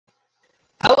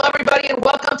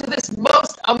to this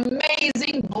most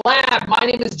amazing Blab. My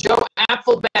name is Joe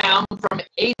Apfelbaum from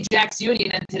Ajax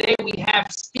Union, and today we have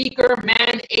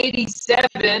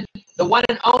Speakerman87, the one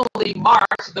and only Mark,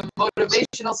 the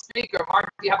motivational speaker.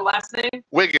 Mark, do you have a last name?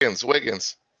 Wiggins.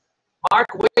 Mark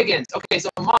Wiggins. Okay, so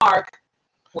Mark,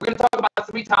 we're going to talk about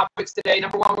 3 topics today.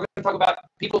 Number 1, we're going to talk about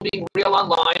people being real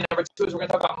online. Number 2 is we're going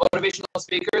to talk about motivational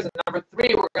speakers. And number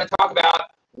 3, we're going to talk about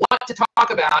what to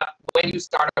talk about when you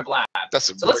start a Blab.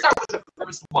 So let's start with the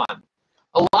first one.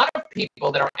 A lot of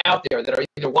people that are out there that are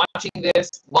either watching this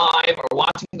live or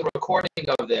watching the recording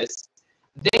of this,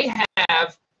 they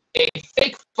have a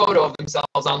fake photo of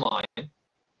themselves online,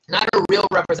 not a real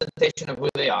representation of who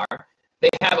they are. They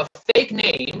have a fake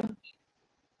name.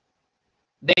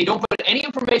 They don't put any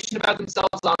information about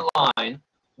themselves online.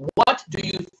 What do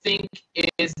you think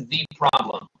is the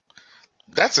problem?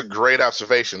 That's a great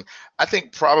observation. I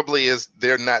think probably is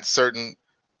they're not certain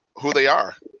who they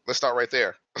are. Let's start right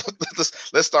there.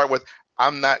 Let's start with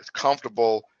I'm not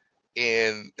comfortable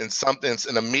in something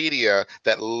in the media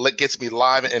that gets me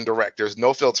live and indirect. There's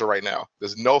no filter right now.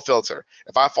 There's no filter.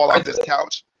 If I fall off this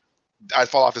couch, I'd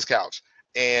fall off this couch.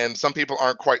 And some people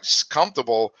aren't quite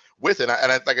comfortable with it.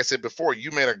 And like I said before,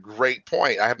 you made a great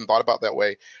point. I haven't thought about that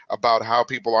way, about how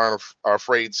people are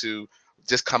afraid to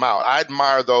just come out. I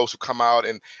admire those who come out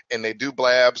and they do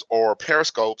blabs or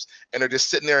periscopes and they're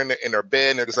just sitting there in their bed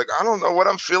and they're just like, I don't know what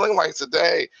I'm feeling like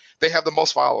today. They have the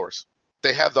most followers.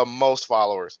 That's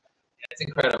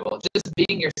incredible. Just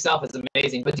being yourself is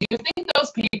amazing. But do you think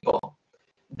those people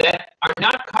that are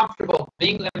not comfortable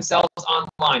being themselves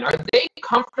online, are they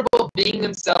comfortable being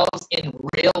themselves in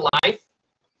real life?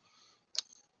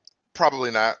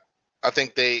 Probably not. I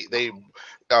think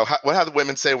what have the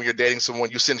women say when you're dating someone,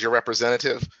 you send your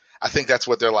representative? I think that's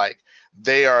what they're like.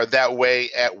 They are that way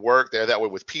at work. They're that way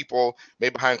with people,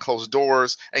 maybe behind closed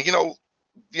doors. And you know,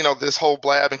 this whole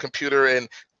Blab and computer and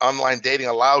online dating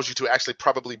allows you to actually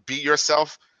probably be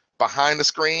yourself behind the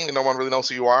screen, and no one really knows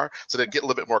who you are. So they get a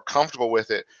little bit more comfortable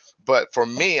with it. But for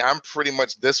me, I'm pretty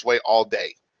much this way all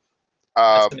day.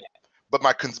 But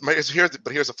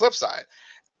here's the flip side.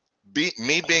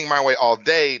 Me being my way all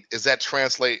day, does that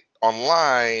translate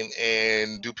online,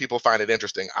 and do people find it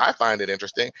interesting? I find it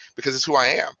interesting because it's who I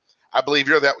am. I believe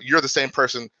you're the same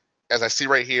person as I see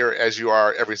right here as you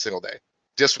are every single day,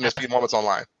 just from this few moments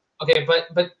online. Okay, but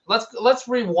let's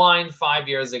rewind 5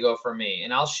 years ago for me,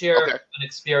 and I'll share an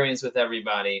experience with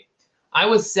everybody. I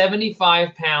was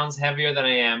 75 pounds heavier than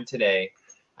I am today.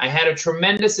 I had a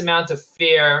tremendous amount of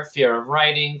fear of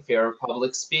writing, fear of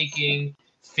public speaking,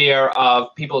 fear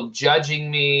of people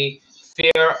judging me,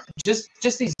 just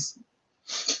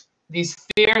these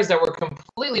fears that were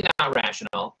completely not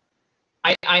rational.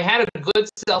 I had a good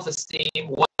self-esteem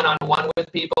one-on-one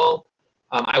with people.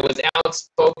 I was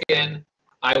outspoken.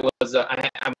 I'm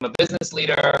a business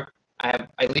leader. I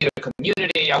lead a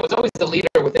community. I was always the leader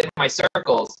within my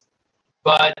circles.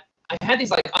 But I had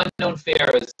these like unknown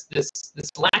fears, this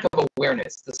lack of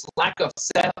awareness, this lack of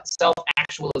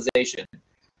self-actualization.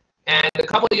 And a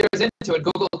couple of years into it,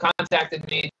 Google contacted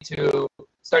me to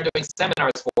start doing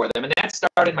seminars for them. And that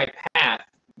started my path.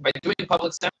 By doing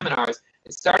public seminars,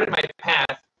 it started my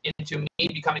path into me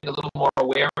becoming a little more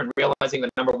aware and realizing that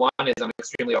number 1 is I'm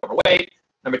extremely overweight.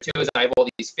 Number 2 is I have all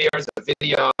these fears of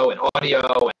video and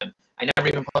audio, and I never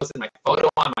even posted my photo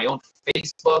on my own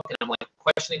Facebook. And I'm like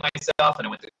questioning myself. And I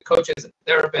went to coaches and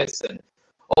therapists and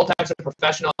all types of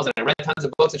professionals, and I read tons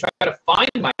of books to try to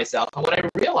find myself. And what I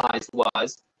realized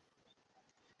was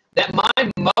that my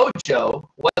mojo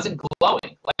wasn't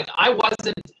glowing. Like I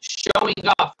wasn't showing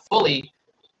up fully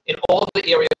in all the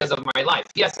areas of my life.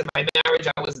 Yes, in my marriage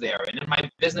I was there, and in my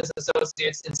business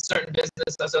associates, in certain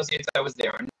business associates I was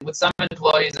there, and with some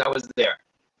employees I was there.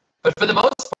 But for the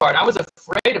most part, I was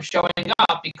afraid of showing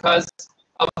up because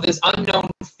of this unknown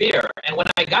fear. And when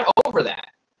I got over that,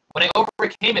 when I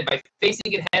overcame it by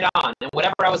facing it head on, and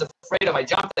whatever I was afraid of, I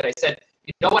jumped it. I said,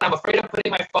 you know what, I'm afraid of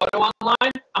putting my photo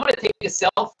online. I'm going to take a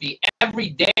selfie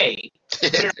every day,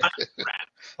 and put it on Instagram,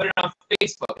 put it on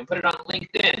Facebook, and put it on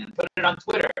LinkedIn, and put it on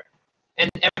Twitter. And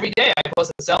every day I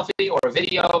post a selfie or a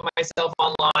video of myself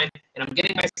online, and I'm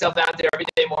getting myself out there every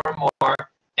day more and more.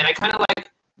 And I kind of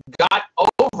like got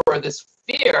over this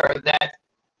fear that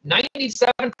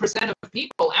 97% of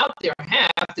people out there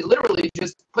have to literally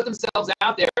just put themselves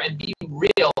out there and be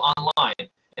real online.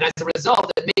 And as a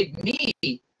result, it made me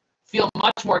feel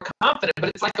much more confident, but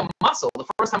it's like a muscle. The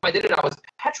first time I did it, I was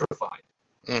petrified.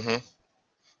 Mm-hmm.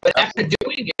 But after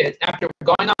doing it, after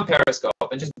going on Periscope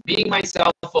and just being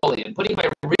myself fully and putting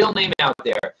my real name out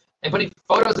there and putting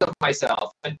photos of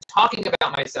myself and talking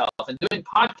about myself and doing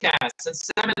podcasts and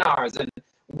seminars and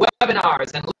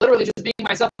webinars and literally just being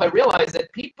myself realized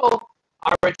that people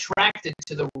are attracted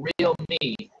to the real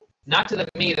me, not to the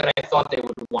me that I thought they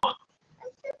would want.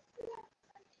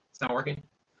 It's not working.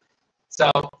 So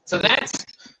that's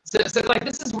like,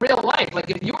 this is real life. Like,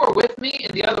 if you were with me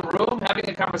in the other room having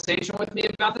a conversation with me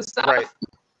about this stuff, Right.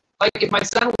 like if my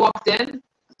son walked in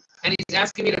and he's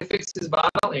asking me to fix his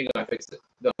bottle, here you go, I fixed it.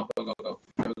 Go.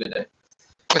 Have a good day.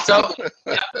 So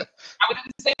yeah, I would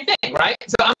do the same thing, right?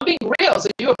 So I'm being real, so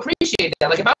you appreciate that.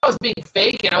 Like, if I was being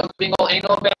fake and I was being all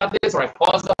anal about this, or I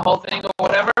paused the whole thing or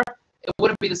whatever, it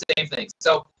wouldn't be the same thing.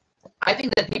 So I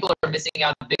think that people are missing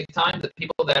out big time, the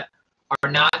people that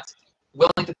are not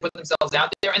willing to put themselves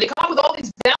out there, and they come up with all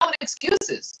these valid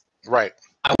excuses. Right.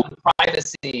 I want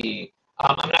privacy.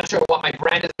 I'm not sure what my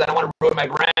brand is. I don't want to ruin my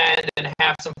brand and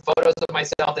have some photos of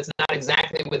myself that's not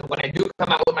exactly with when I do come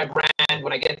out with my brand,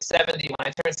 when I get 70, when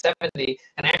I turn 70,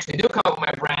 and I actually do come up with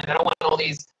my brand. I don't want all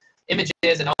these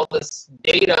images and all this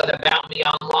data about me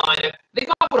online. They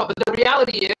come up with it, but the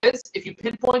reality is, if you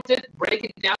pinpoint it, break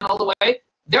it down all the way,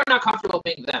 they're not comfortable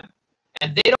being them.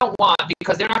 And they don't want,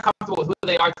 because they're not comfortable with who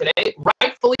they are today,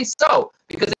 rightfully so,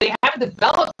 because they haven't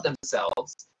developed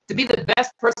themselves to be the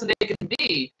best person they can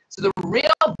be. So the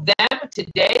real them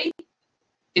today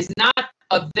is not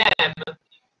a them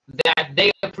that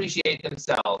they appreciate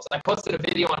themselves. I posted a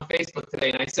video on Facebook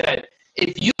today, and I said,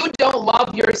 if you don't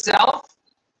love yourself,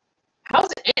 how's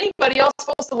anybody else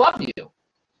supposed to love you?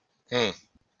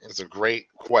 That's a great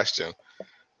question.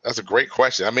 That's a great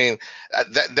question. I mean,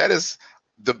 that is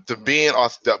the being.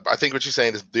 I think what you're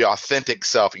saying is the authentic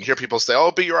self. You hear people say,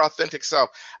 "Oh, be your authentic self."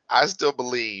 I still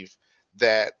believe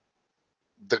that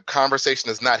the conversation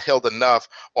is not held enough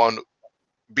on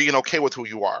being okay with who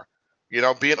you are. You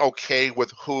know, being okay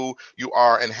with who you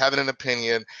are and having an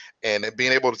opinion and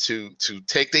being able to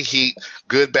take the heat,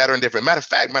 good, bad, or indifferent. Matter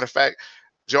of fact,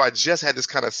 Joe, I just had this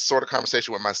kind of sort of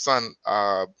conversation with my son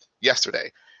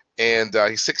yesterday. And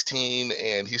he's 16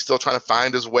 and he's still trying to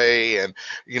find his way. And,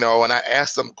 you know, and I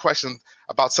asked him questions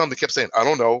about something. He kept saying, I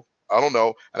don't know.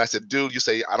 And I said, dude, you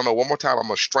say, I don't know one more time, I'm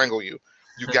going to strangle you.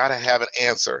 You got to have an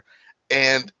answer.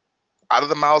 And out of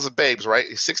the mouths of babes, right?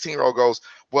 A 16-year-old goes,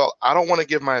 well, I don't want to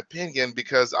give my opinion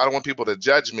because I don't want people to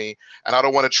judge me. And I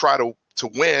don't want to try to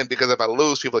win because if I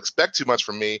lose, people expect too much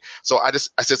from me. So I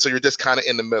said, so you're just kind of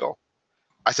in the middle.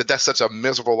 I said, that's such a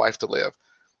miserable life to live.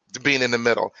 Being in the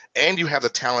middle, and you have the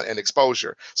talent and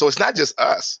exposure. So it's not just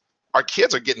us. Our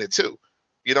kids are getting it too.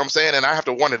 You know what I'm saying? And I have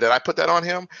to wonder, did I put that on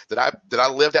him? Did I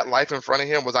live that life in front of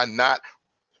him? Was I not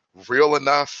real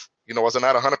enough? You know, was I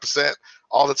not 100%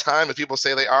 all the time? As people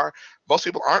say they are, most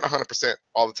people aren't 100%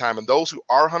 all the time. And those who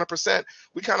are 100%,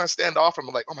 we kind of stand off from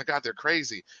like, oh my God, they're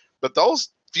crazy. But those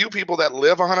few people that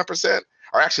live 100%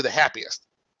 are actually the happiest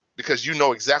because you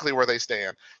know exactly where they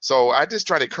stand. So I just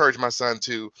try to encourage my son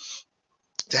to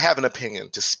have an opinion,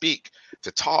 to speak,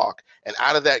 to talk, and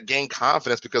out of that gain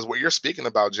confidence, because what you're speaking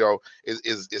about, Joe,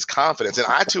 is confidence. And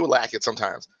I too lack it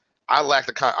sometimes. I lack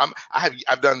the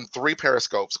I've done 3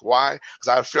 periscopes. Why?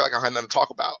 Because I feel like I have nothing to talk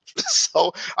about.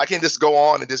 So I can't just go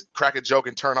on and just crack a joke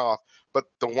and turn off. But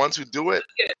the ones who do it,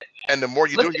 and the more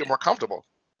you do it, you get more comfortable.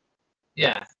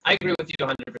 Yeah, I agree with you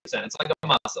 100%. It's like a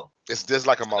muscle. It's just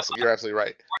like a muscle. You're absolutely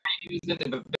right. The more you use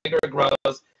it, the bigger it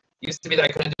grows. Used to be that I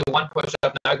couldn't do 1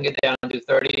 push-up. Now I can get down and do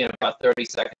 30 in about 30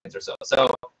 seconds or so.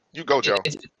 So you go, Joe.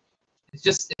 It's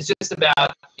just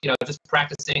about, you know, just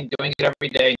practicing, doing it every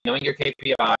day, knowing your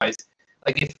KPIs.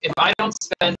 Like if I don't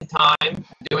spend time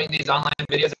doing these online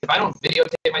videos, if I don't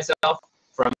videotape myself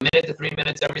for 1 minute to 3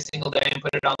 minutes every single day and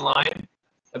put it online,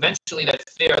 eventually that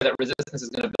fear, that resistance is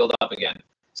going to build up again.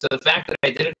 So the fact that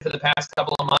I did it for the past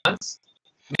couple of months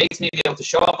makes me be able to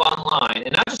show up online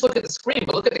and not just look at the screen,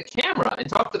 but look at the camera and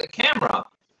talk to the camera.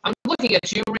 I'm looking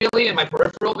at you really in my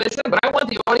peripheral vision, but I want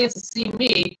the audience to see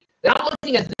me, that I'm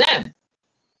looking at them.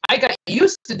 I got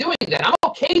used to doing that. I'm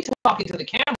okay talking to the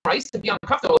camera. I used to be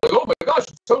uncomfortable, like, oh my gosh,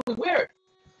 it's totally weird.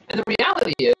 And the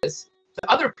reality is,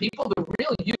 to other people, the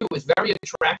real you is very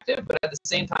attractive, but at the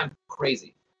same time,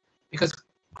 crazy. Because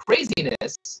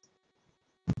craziness,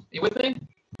 you with me?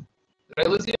 Did I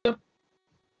lose you?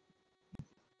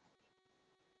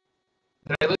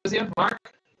 Did I lose you,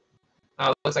 Mark?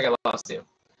 Oh, it looks like I lost you.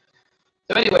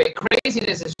 So anyway,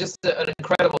 craziness is just an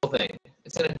incredible thing.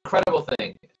 It's an incredible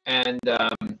thing. And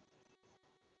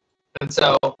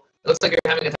so it looks like you're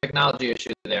having a technology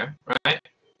issue there, right?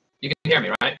 You can hear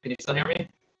me, right? Can you still hear me?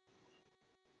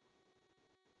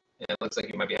 Yeah, it looks like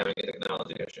you might be having a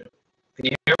technology issue. Can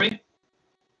you hear me?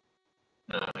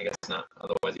 No, I guess not.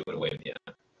 Otherwise, you would have waved, yeah.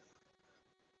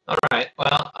 All right.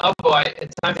 Well, oh boy,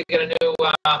 it's time to get a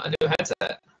new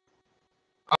headset.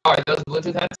 Oh, are those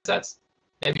Bluetooth headsets?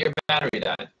 Maybe your battery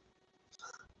died.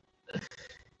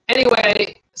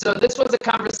 Anyway, so this was a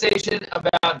conversation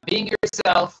about being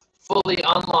yourself fully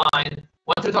online.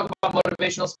 Wanted to talk about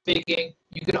motivational speaking.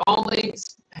 You can only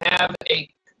have a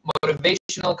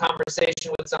motivational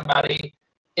conversation with somebody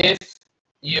if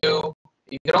you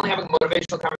can only have a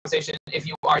motivational conversation if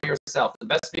you are yourself. The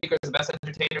best speakers, the best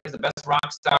entertainers, the best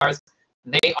rock stars,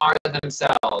 they are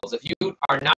themselves. If you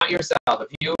are not yourself, if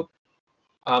you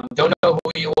don't know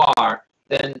who you are,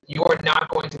 then you are not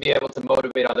going to be able to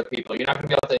motivate other people. You're not going to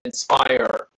be able to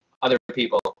inspire other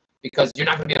people because you're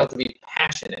not going to be able to be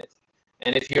passionate.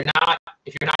 And if you're not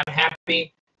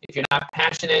happy, if you're not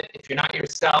passionate, if you're not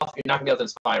yourself, you're not going to be able to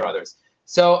inspire others.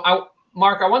 So,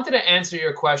 Mark, I wanted to answer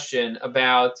your question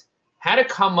about how to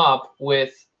come up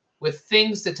with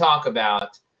things to talk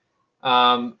about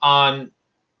on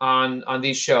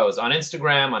these shows, on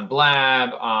Instagram, on Blab,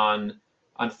 on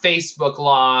Facebook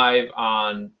Live,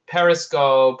 on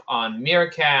Periscope, on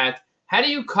Meerkat. How do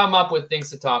you come up with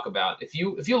things to talk about? If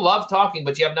you love talking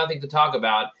but you have nothing to talk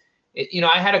about,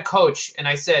 I had a coach and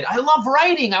I said, I love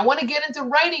writing. I want to get into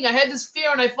writing. I had this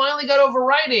fear and I finally got over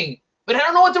writing, but I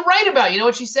don't know what to write about. You know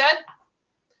what she said?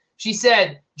 She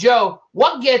said, Joe,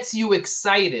 what gets you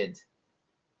excited?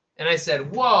 And I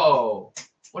said, whoa,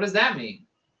 what does that mean?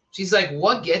 She's like,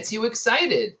 what gets you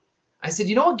excited? I said,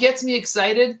 you know what gets me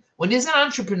excited? When there's an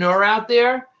entrepreneur out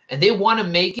there and they want to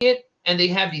make it and they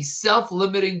have these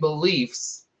self-limiting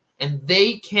beliefs and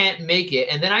they can't make it,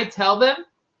 and then I tell them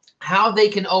how they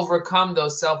can overcome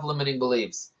those self-limiting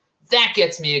beliefs. That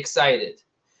gets me excited.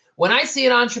 When I see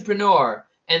an entrepreneur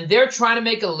and they're trying to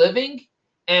make a living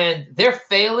and they're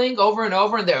failing over and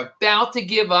over and they're about to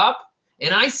give up,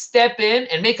 and I step in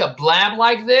and make a blab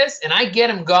like this and I get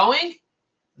them going,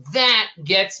 that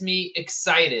gets me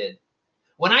excited.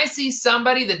 When I see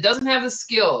somebody that doesn't have the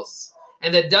skills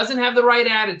and that doesn't have the right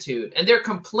attitude and they're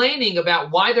complaining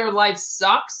about why their life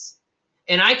sucks,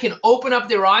 and I can open up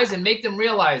their eyes and make them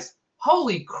realize,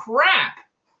 holy crap,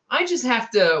 I just have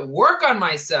to work on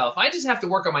myself. I just have to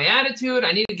work on my attitude.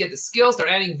 I need to get the skills, start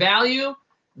adding value.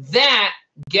 That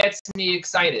gets me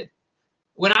excited.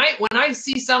 When I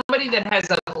see somebody that has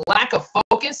a lack of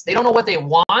focus, they don't know what they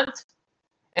want,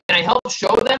 and I help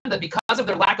show them that because of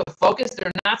their lack of focus,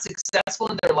 they're not successful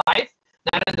in their life,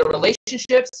 not in their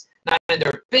relationships, not in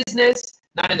their business,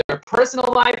 not in their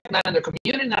personal life, not in their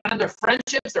community, not in their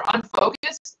friendships. They're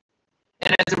unfocused.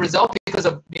 And as a result, because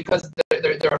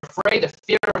they're afraid, the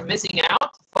fear of missing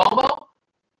out, FOMO,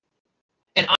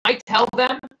 and I tell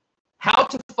them how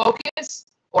to focus,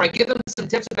 or I give them some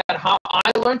tips about how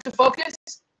I learned to focus,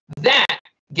 that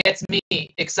gets me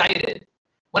excited.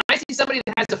 When I see somebody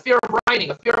that has a fear of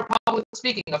writing, a fear of public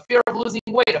speaking, a fear of losing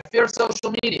weight, a fear of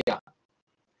social media,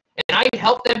 and I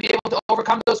help them be able to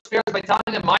overcome those fears by telling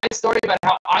them my story about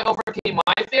how I overcame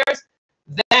my fears,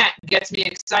 that gets me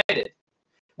excited.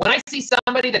 When I see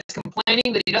somebody that's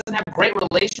complaining that he doesn't have great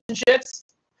relationships,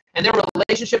 and their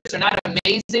relationships are not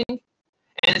amazing,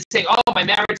 and it's saying, oh, my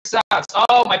marriage sucks,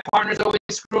 oh, my partner's always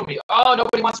screwing me, oh,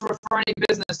 nobody wants to refer any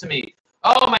business to me,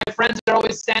 oh, my friends are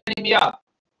always standing me up.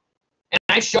 And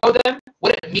I show them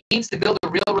what it means to build a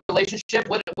real relationship,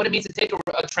 what it means to take a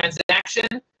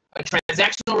transactional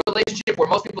relationship where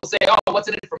most people say, oh, what's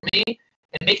in it for me?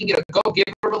 And making it a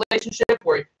go-giver relationship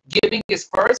where giving is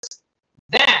first.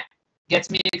 That gets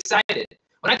me excited.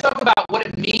 When I talk about what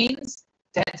it means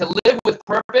to live with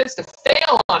purpose, to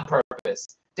fail on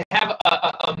purpose, to have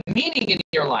a meaning in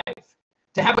your life,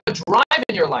 to have a drive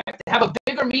in your life, to have a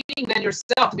bigger meaning than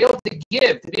yourself, to be able to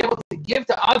give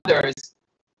to others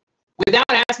without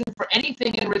asking for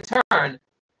anything in return,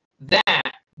 that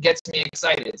gets me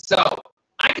excited. So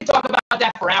I could talk about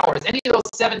that for hours. Any of those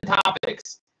 7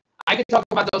 topics, I could talk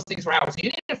about those things for hours. So you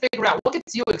need to figure out what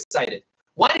gets you excited.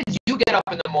 Why did you get up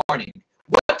in the morning?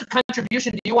 What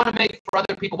contribution do you want to make for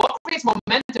other people? What creates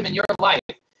momentum in your life?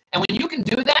 And when you can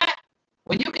do that,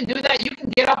 you can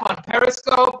get up on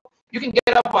Periscope, you can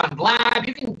get up on Blab,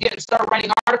 you can start writing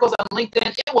articles on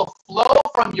LinkedIn. It will flow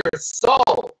from your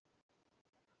soul.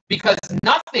 Because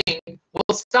nothing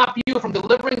will stop you from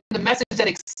delivering the message that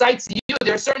excites you.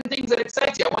 There are certain things that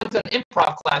excite you. I went to an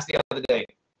improv class the other day.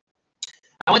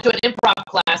 I went to an improv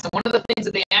class, and one of the things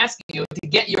that they ask you to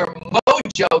get your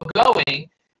mojo going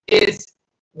is,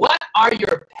 what are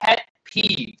your pet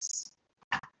peeves?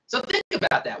 So think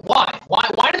about that. Why?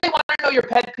 Why do they want to know your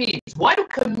pet peeves? Why do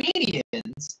comedians,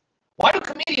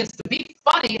 to be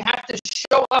funny, have to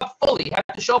show up fully,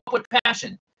 have to show up with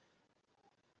passion?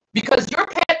 Because your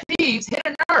pet peeves hit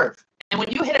a nerve. And when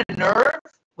you hit a nerve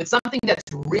with something that's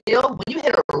real, when you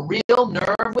hit a real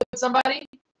nerve with somebody,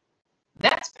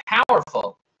 that's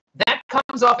powerful. That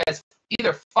comes off as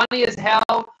either funny as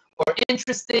hell or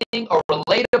interesting or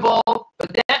relatable, but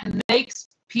that makes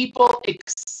people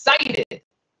excited.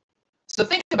 So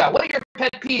think about, what are your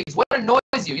pet peeves? What annoys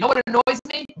you? You know what annoys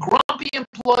me? Grumpy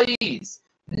employees,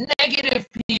 negative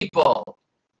people.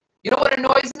 You know what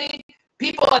annoys me?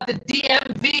 People at the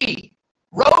DMV.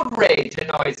 Road rage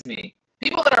annoys me.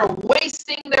 People that are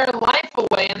wasting their life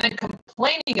away and then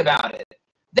complaining about it.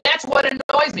 That's what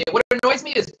annoys me. What annoys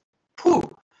me is poo.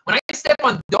 When I step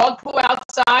on dog poo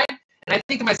outside and I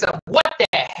think to myself, what the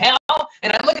hell?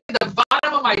 And I look at the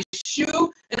bottom of my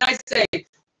shoe and I say,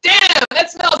 damn,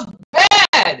 that smells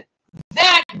bad.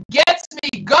 That gets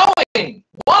me going.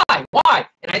 Why? Why?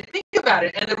 And I think about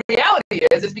it, and the reality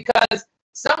is because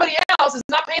somebody else is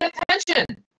not paying attention.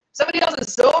 Somebody else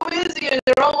is so busy in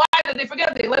their own life that they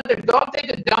forget they let their dog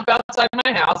take a dump outside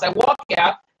my house. I walk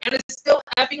out, and it's still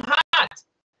effing hot.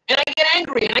 And I get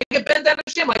angry, and I get bent out of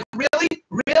shame. Like, really?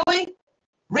 Really?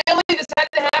 Really? This had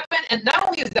to happen? And not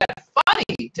only is that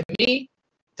funny to me,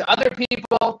 to other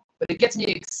people, but it gets me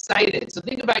excited. So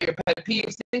think about your pet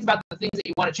peeves. Think about the things that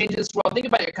you want to change in this world. Think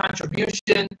about your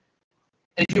contribution.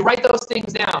 And if you write those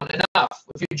things down enough,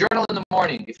 if you journal in the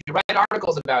morning, if you write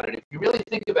articles about it, if you really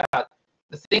think about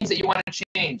the things that you want to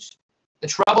change, the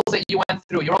troubles that you went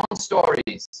through, your own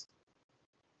stories,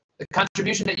 the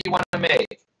contribution that you want to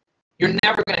make, you're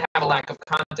never going to have a lack of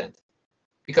content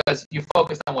because you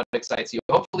focused on what excites you.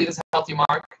 Hopefully this helped you,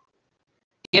 Mark.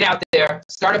 Get out there,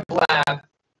 start a Blab,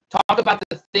 talk about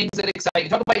the things that excite you,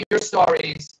 talk about your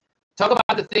stories, talk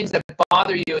about the things that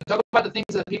bother you, and talk about the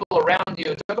things that people around you,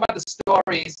 talk about the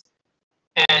stories,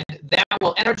 and that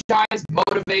will energize,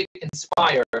 motivate,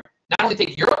 inspire, not only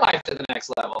take your life to the next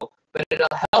level, but it'll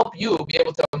help you be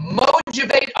able to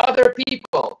motivate other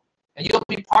people. And you'll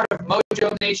be part of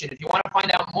MojoNation. If you want to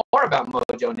find out more about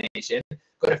MojoNation,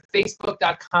 go to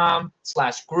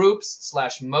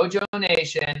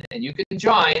facebook.com/groups/MojoNation, and you can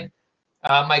join.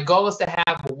 My goal is to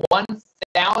have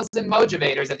 1,000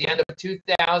 motivators at the end of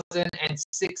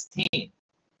 2016.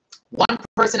 One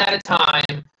person at a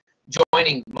time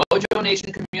joining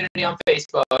MojoNation community on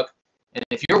Facebook. And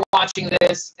if you're watching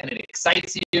this and it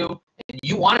excites you and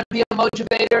you want to be a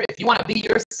motivator, if you want to be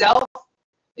yourself,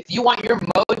 if you want your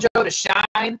mojo to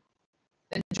shine,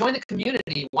 then join the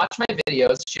community, watch my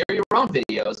videos, share your own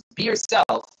videos, be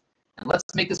yourself, and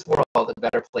let's make this world a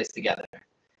better place together.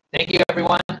 Thank you,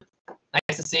 everyone.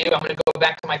 Nice to see you. I'm going to go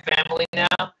back to my family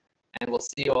now, and we'll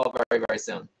see you all very, very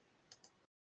soon.